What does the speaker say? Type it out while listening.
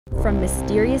From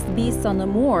mysterious beasts on the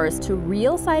moors to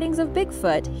real sightings of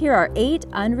Bigfoot, here are 8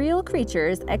 unreal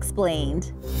creatures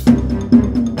explained.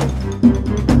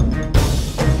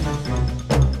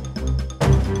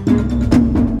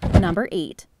 Number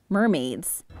 8.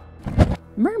 Mermaids.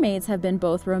 Mermaids have been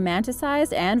both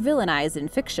romanticized and villainized in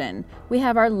fiction. We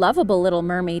have our lovable little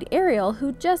mermaid Ariel,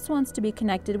 who just wants to be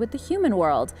connected with the human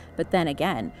world. But then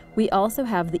again, we also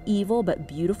have the evil but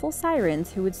beautiful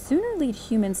sirens who would sooner lead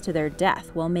humans to their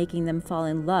death while making them fall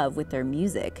in love with their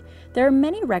music. There are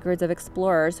many records of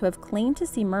explorers who have claimed to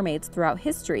see mermaids throughout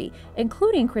history,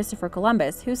 including Christopher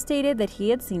Columbus, who stated that he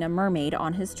had seen a mermaid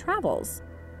on his travels.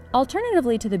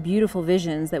 Alternatively to the beautiful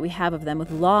visions that we have of them with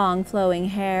long flowing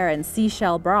hair and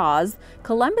seashell bras,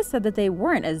 Columbus said that they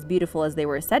weren't as beautiful as they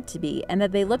were said to be and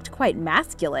that they looked quite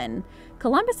masculine.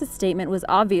 Columbus's statement was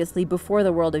obviously before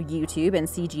the world of YouTube and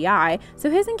CGI, so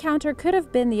his encounter could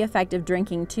have been the effect of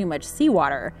drinking too much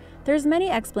seawater. There's many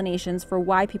explanations for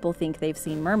why people think they've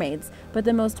seen mermaids, but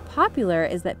the most popular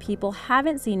is that people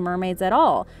haven't seen mermaids at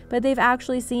all, but they've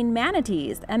actually seen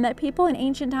manatees, and that people in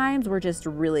ancient times were just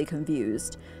really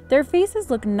confused. Their faces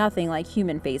look nothing like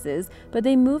human faces, but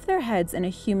they move their heads in a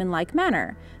human-like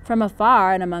manner. From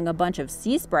afar and among a bunch of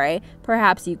sea spray,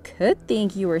 perhaps you could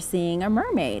think you were seeing a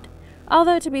mermaid.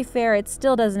 Although, to be fair, it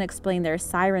still doesn't explain their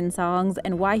siren songs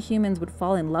and why humans would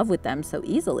fall in love with them so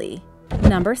easily.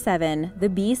 Number 7. The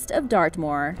Beast of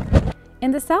Dartmoor.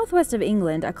 In the southwest of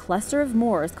England, a cluster of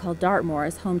moors called Dartmoor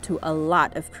is home to a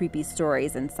lot of creepy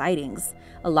stories and sightings.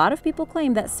 A lot of people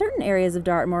claim that certain areas of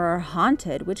Dartmoor are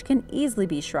haunted, which can easily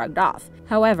be shrugged off.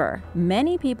 However,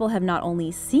 many people have not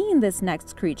only seen this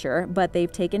next creature, but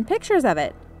they've taken pictures of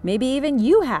it. Maybe even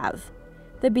you have.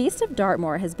 The Beast of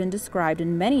Dartmoor has been described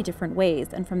in many different ways,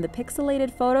 and from the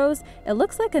pixelated photos, it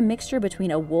looks like a mixture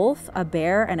between a wolf, a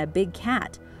bear, and a big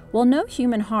cat. While no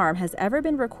human harm has ever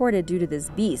been recorded due to this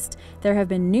beast, there have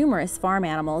been numerous farm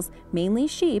animals, mainly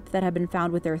sheep, that have been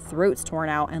found with their throats torn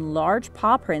out and large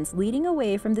paw prints leading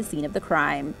away from the scene of the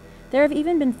crime. There have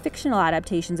even been fictional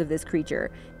adaptations of this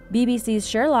creature. BBC's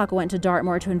Sherlock went to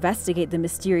Dartmoor to investigate the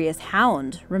mysterious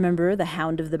hound. Remember the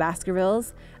Hound of the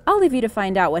Baskervilles? I'll leave you to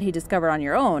find out what he discovered on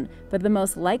your own, but the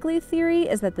most likely theory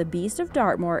is that the Beast of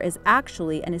Dartmoor is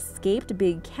actually an escaped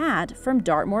big cat from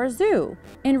Dartmoor Zoo.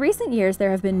 In recent years,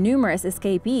 there have been numerous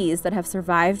escapees that have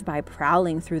survived by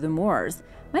prowling through the moors.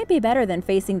 Might be better than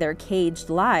facing their caged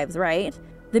lives, right?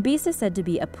 The beast is said to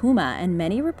be a puma, and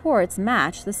many reports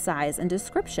match the size and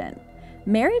description.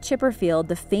 Mary Chipperfield,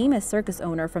 the famous circus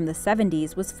owner from the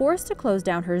 70s, was forced to close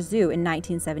down her zoo in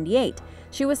 1978.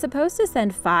 She was supposed to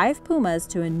send 5 pumas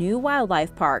to a new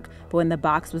wildlife park, but when the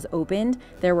box was opened,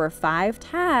 there were 5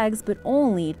 tags but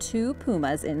only 2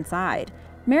 pumas inside.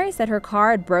 Mary said her car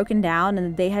had broken down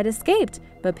and they had escaped,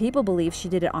 but people believe she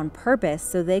did it on purpose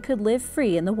so they could live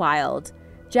free in the wild.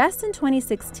 Just in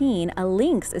 2016, a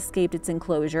lynx escaped its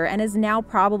enclosure and is now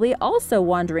probably also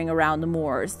wandering around the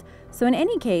moors. So in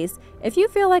any case, if you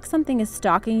feel like something is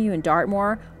stalking you in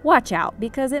Dartmoor, watch out,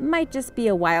 because it might just be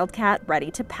a wildcat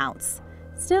ready to pounce.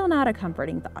 Still not a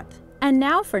comforting thought. And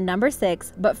now for number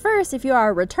 6. But first, if you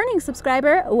are a returning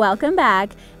subscriber, welcome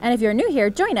back. And if you're new here,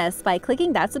 join us by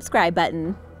clicking that subscribe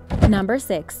button. Number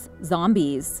 6.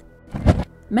 Zombies.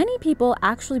 Many people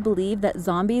actually believe that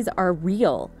zombies are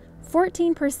real.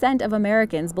 14% of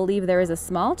Americans believe there is a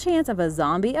small chance of a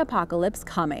zombie apocalypse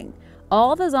coming.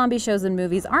 All the zombie shows and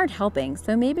movies aren't helping,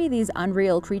 so maybe these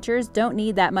unreal creatures don't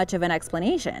need that much of an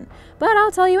explanation. But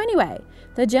I'll tell you anyway.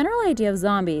 The general idea of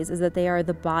zombies is that they are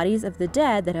the bodies of the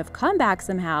dead that have come back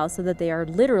somehow, so that they are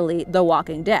literally the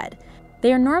walking dead.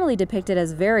 They are normally depicted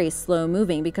as very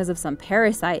slow-moving because of some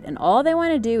parasite, and all they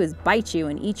want to do is bite you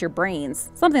and eat your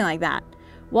brains, something like that.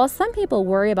 While some people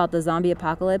worry about the zombie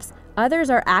apocalypse, others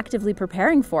are actively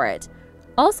preparing for it.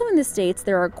 Also in the States,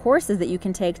 there are courses that you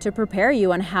can take to prepare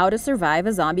you on how to survive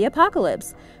a zombie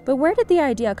apocalypse. But where did the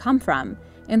idea come from?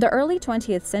 In the early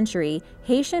 20th century,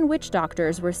 Haitian witch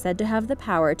doctors were said to have the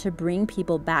power to bring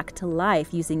people back to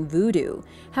life using voodoo.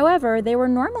 However, they were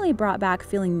normally brought back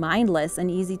feeling mindless and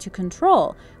easy to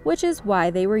control, which is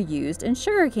why they were used in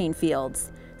sugarcane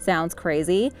fields. Sounds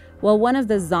crazy? Well, one of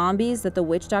the zombies that the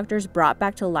witch doctors brought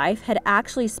back to life had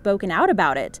actually spoken out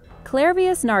about it.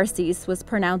 Clairvius Narcisse was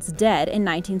pronounced dead in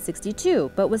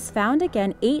 1962, but was found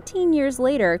again 18 years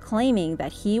later, claiming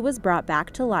that he was brought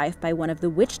back to life by one of the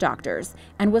witch doctors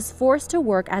and was forced to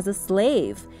work as a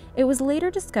slave. It was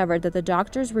later discovered that the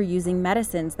doctors were using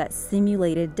medicines that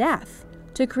simulated death.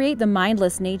 To create the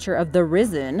mindless nature of the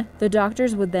risen, the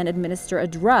doctors would then administer a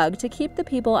drug to keep the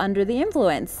people under the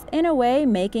influence, in a way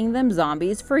making them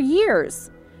zombies for years.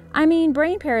 I mean,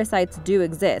 brain parasites do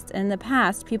exist, and in the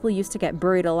past, people used to get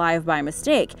buried alive by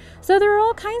mistake, so there are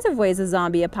all kinds of ways a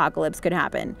zombie apocalypse could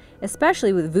happen,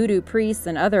 especially with voodoo priests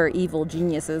and other evil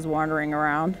geniuses wandering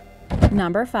around.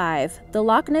 Number 5. The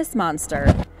Loch Ness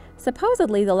Monster.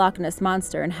 Supposedly, the Loch Ness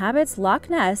Monster inhabits Loch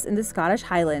Ness in the Scottish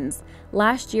Highlands.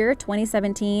 Last year,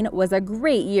 2017, was a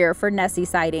great year for Nessie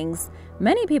sightings.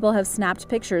 Many people have snapped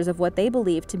pictures of what they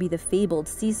believe to be the fabled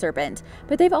sea serpent,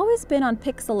 but they've always been on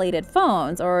pixelated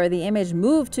phones, or the image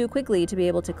moved too quickly to be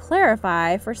able to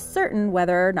clarify for certain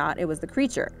whether or not it was the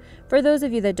creature. For those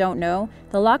of you that don't know,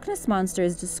 the Loch Ness Monster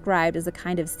is described as a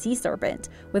kind of sea serpent,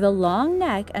 with a long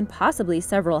neck and possibly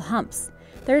several humps.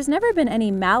 There's never been any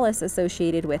malice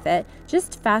associated with it,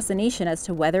 just fascination as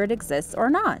to whether it exists or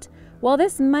not. While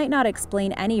this might not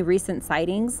explain any recent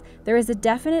sightings, there is a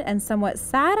definite and somewhat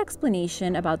sad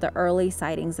explanation about the early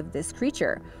sightings of this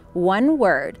creature. One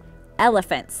word: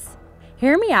 elephants.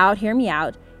 Hear me out, hear me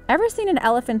out. Ever seen an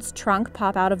elephant's trunk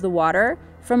pop out of the water?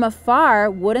 From afar,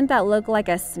 wouldn't that look like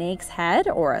a snake's head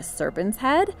or a serpent's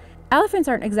head? Elephants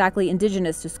aren't exactly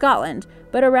indigenous to Scotland,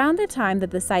 but around the time that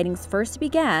the sightings first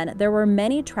began, there were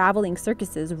many traveling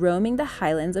circuses roaming the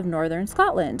highlands of northern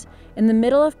Scotland. In the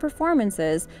middle of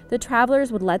performances, the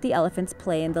travelers would let the elephants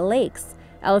play in the lakes.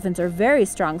 Elephants are very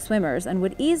strong swimmers and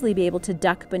would easily be able to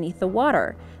duck beneath the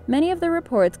water. Many of the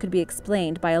reports could be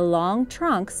explained by a long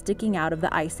trunk sticking out of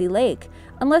the icy lake.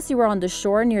 Unless you were on the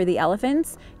shore near the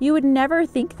elephants, you would never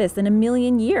think this in a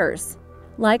million years.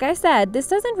 Like I said, this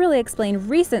doesn't really explain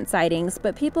recent sightings,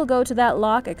 but people go to that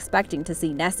loch expecting to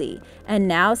see Nessie. And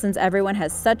now, since everyone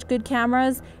has such good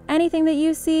cameras, anything that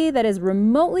you see that is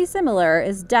remotely similar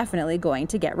is definitely going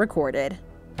to get recorded.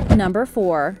 Number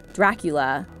 4.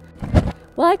 Dracula.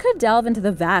 While I could delve into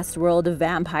the vast world of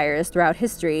vampires throughout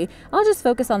history, I'll just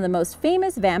focus on the most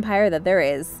famous vampire that there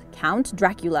is, Count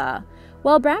Dracula.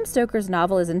 While Bram Stoker's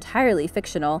novel is entirely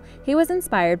fictional, he was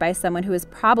inspired by someone who is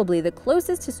probably the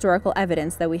closest historical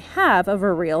evidence that we have of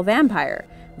a real vampire.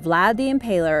 Vlad the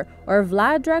Impaler, or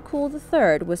Vlad Dracul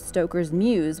III, was Stoker's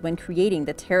muse when creating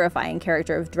the terrifying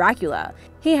character of Dracula.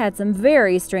 He had some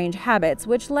very strange habits,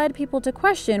 which led people to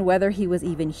question whether he was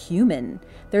even human.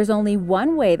 There's only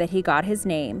one way that he got his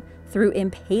name: through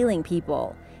impaling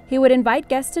people. He would invite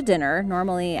guests to dinner,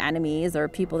 normally enemies or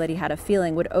people that he had a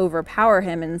feeling would overpower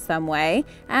him in some way,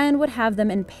 and would have them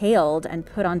impaled and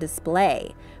put on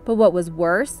display. But what was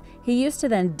worse, he used to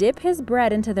then dip his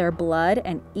bread into their blood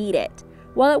and eat it.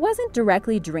 While it wasn't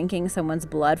directly drinking someone's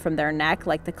blood from their neck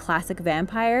like the classic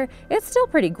vampire, it's still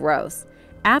pretty gross.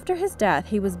 After his death,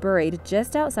 he was buried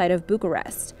just outside of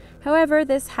Bucharest. However,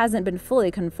 this hasn't been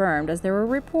fully confirmed, as there were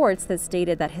reports that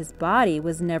stated that his body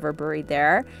was never buried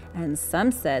there, and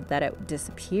some said that it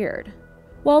disappeared.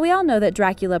 While we all know that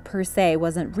Dracula per se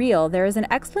wasn't real, there is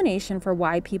an explanation for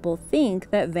why people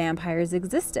think that vampires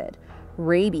existed: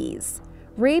 rabies.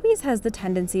 Rabies has the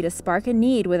tendency to spark a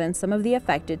need within some of the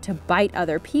affected to bite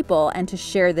other people and to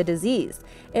share the disease.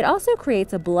 It also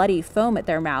creates a bloody foam at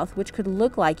their mouth, which could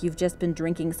look like you've just been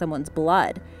drinking someone's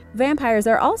blood. Vampires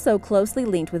are also closely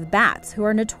linked with bats, who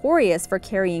are notorious for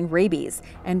carrying rabies,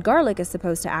 and garlic is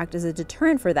supposed to act as a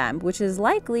deterrent for them, which is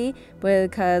likely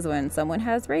because when someone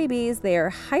has rabies, they are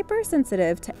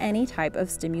hypersensitive to any type of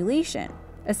stimulation,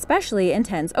 especially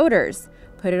intense odors.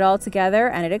 Put it all together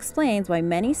and it explains why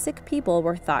many sick people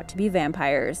were thought to be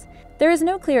vampires. There is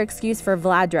no clear excuse for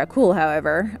Vlad Dracul,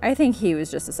 however. I think he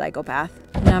was just a psychopath.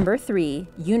 Number 3.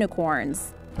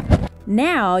 Unicorns.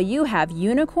 Now you have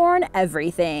unicorn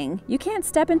everything. You can't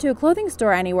step into a clothing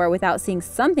store anywhere without seeing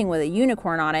something with a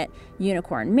unicorn on it.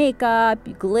 Unicorn makeup,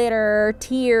 glitter,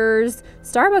 tears.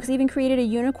 Starbucks even created a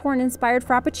unicorn-inspired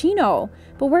frappuccino.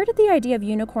 But where did the idea of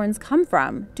unicorns come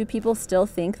from? Do people still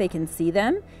think they can see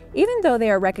them? Even though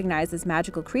they are recognized as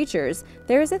magical creatures,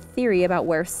 there is a theory about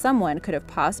where someone could have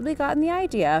possibly gotten the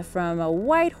idea from a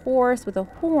white horse with a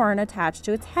horn attached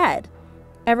to its head.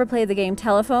 Ever played the game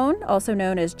Telephone, also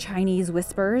known as Chinese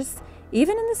whispers?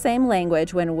 Even in the same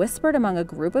language, when whispered among a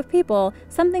group of people,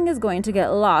 something is going to get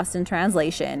lost in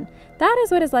translation. That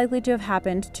is what is likely to have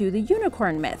happened to the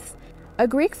unicorn myth. A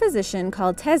Greek physician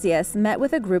called Theseus met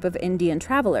with a group of Indian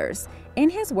travelers. In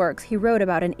his works, he wrote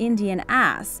about an Indian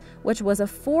ass, which was a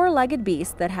four-legged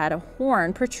beast that had a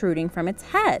horn protruding from its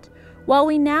head. While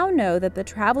we now know that the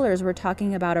travelers were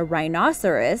talking about a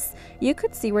rhinoceros, you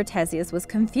could see where Theseus was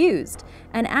confused.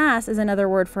 An ass is another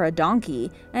word for a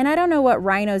donkey, and I don't know what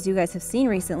rhinos you guys have seen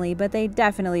recently, but they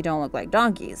definitely don't look like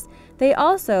donkeys. They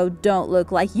also don't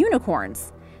look like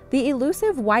unicorns. The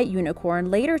elusive white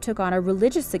unicorn later took on a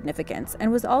religious significance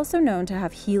and was also known to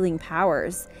have healing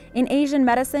powers. In Asian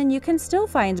medicine, you can still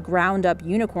find ground-up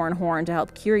unicorn horn to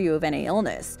help cure you of any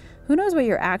illness. Who knows what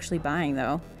you're actually buying,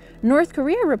 though? North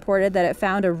Korea reported that it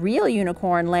found a real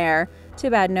unicorn lair. Too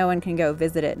bad no one can go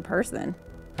visit it in person.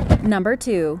 Number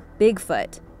 2.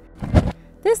 Bigfoot.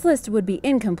 This list would be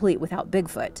incomplete without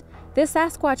Bigfoot. This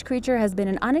Sasquatch creature has been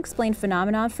an unexplained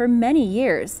phenomenon for many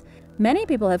years. Many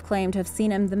people have claimed to have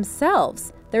seen him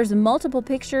themselves. There's multiple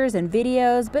pictures and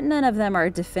videos, but none of them are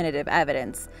definitive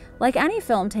evidence. Like any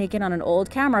film taken on an old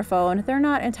camera phone, they're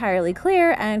not entirely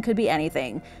clear and could be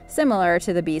anything, similar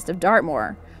to the Beast of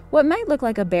Dartmoor. What might look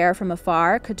like a bear from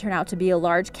afar could turn out to be a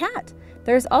large cat.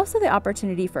 There's also the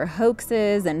opportunity for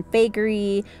hoaxes and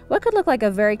fakery. What could look like a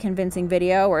very convincing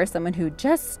video where someone who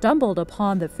just stumbled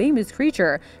upon the famous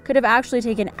creature could have actually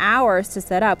taken hours to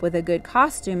set up with a good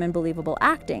costume and believable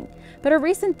acting. But a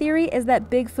recent theory is that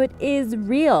Bigfoot is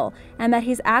real and that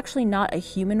he's actually not a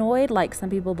humanoid like some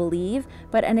people believe,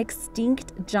 but an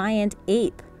extinct giant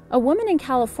ape. A woman in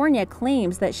California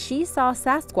claims that she saw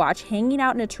Sasquatch hanging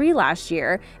out in a tree last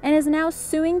year and is now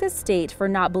suing the state for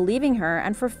not believing her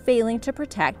and for failing to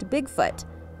protect Bigfoot.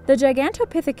 The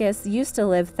Gigantopithecus used to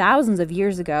live thousands of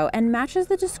years ago and matches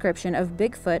the description of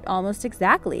Bigfoot almost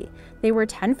exactly. They were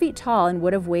 10 feet tall and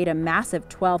would have weighed a massive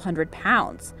 1,200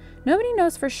 pounds. Nobody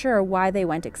knows for sure why they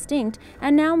went extinct,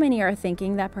 and now many are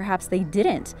thinking that perhaps they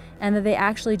didn't, and that they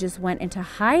actually just went into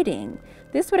hiding.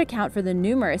 This would account for the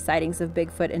numerous sightings of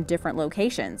Bigfoot in different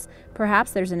locations.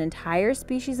 Perhaps there's an entire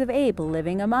species of ape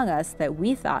living among us that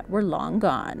we thought were long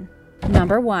gone.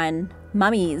 Number 1.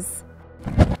 Mummies.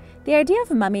 The idea of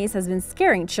mummies has been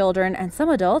scaring children and some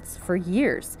adults for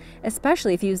years.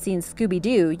 Especially if you've seen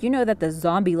Scooby-Doo, you know that the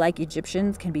zombie-like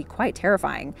Egyptians can be quite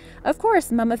terrifying. Of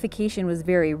course, mummification was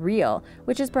very real,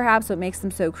 which is perhaps what makes them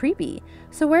so creepy.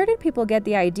 So where did people get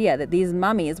the idea that these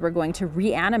mummies were going to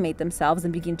reanimate themselves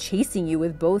and begin chasing you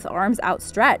with both arms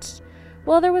outstretched?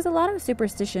 Well, there was a lot of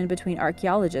superstition between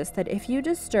archaeologists that if you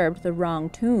disturbed the wrong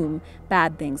tomb,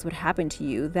 bad things would happen to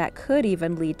you that could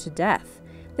even lead to death.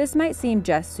 This might seem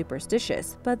just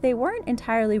superstitious, but they weren't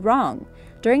entirely wrong.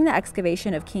 During the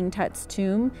excavation of King Tut's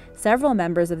tomb, several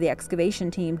members of the excavation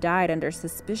team died under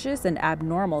suspicious and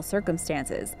abnormal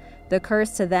circumstances. The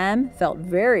curse to them felt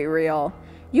very real.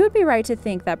 You would be right to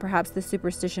think that perhaps the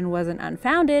superstition wasn't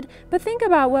unfounded, but think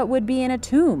about what would be in a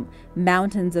tomb.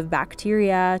 Mountains of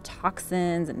bacteria,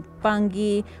 toxins, and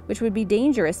fungi, which would be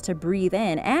dangerous to breathe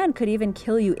in and could even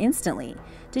kill you instantly.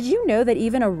 Did you know that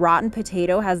even a rotten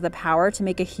potato has the power to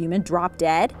make a human drop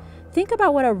dead? Think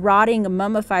about what a rotting,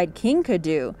 mummified king could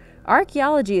do.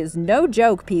 Archaeology is no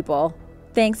joke, people.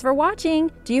 Thanks for watching!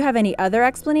 Do you have any other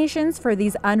explanations for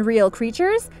these unreal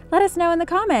creatures? Let us know in the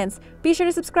comments. Be sure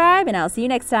to subscribe and I'll see you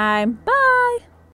next time. Bye!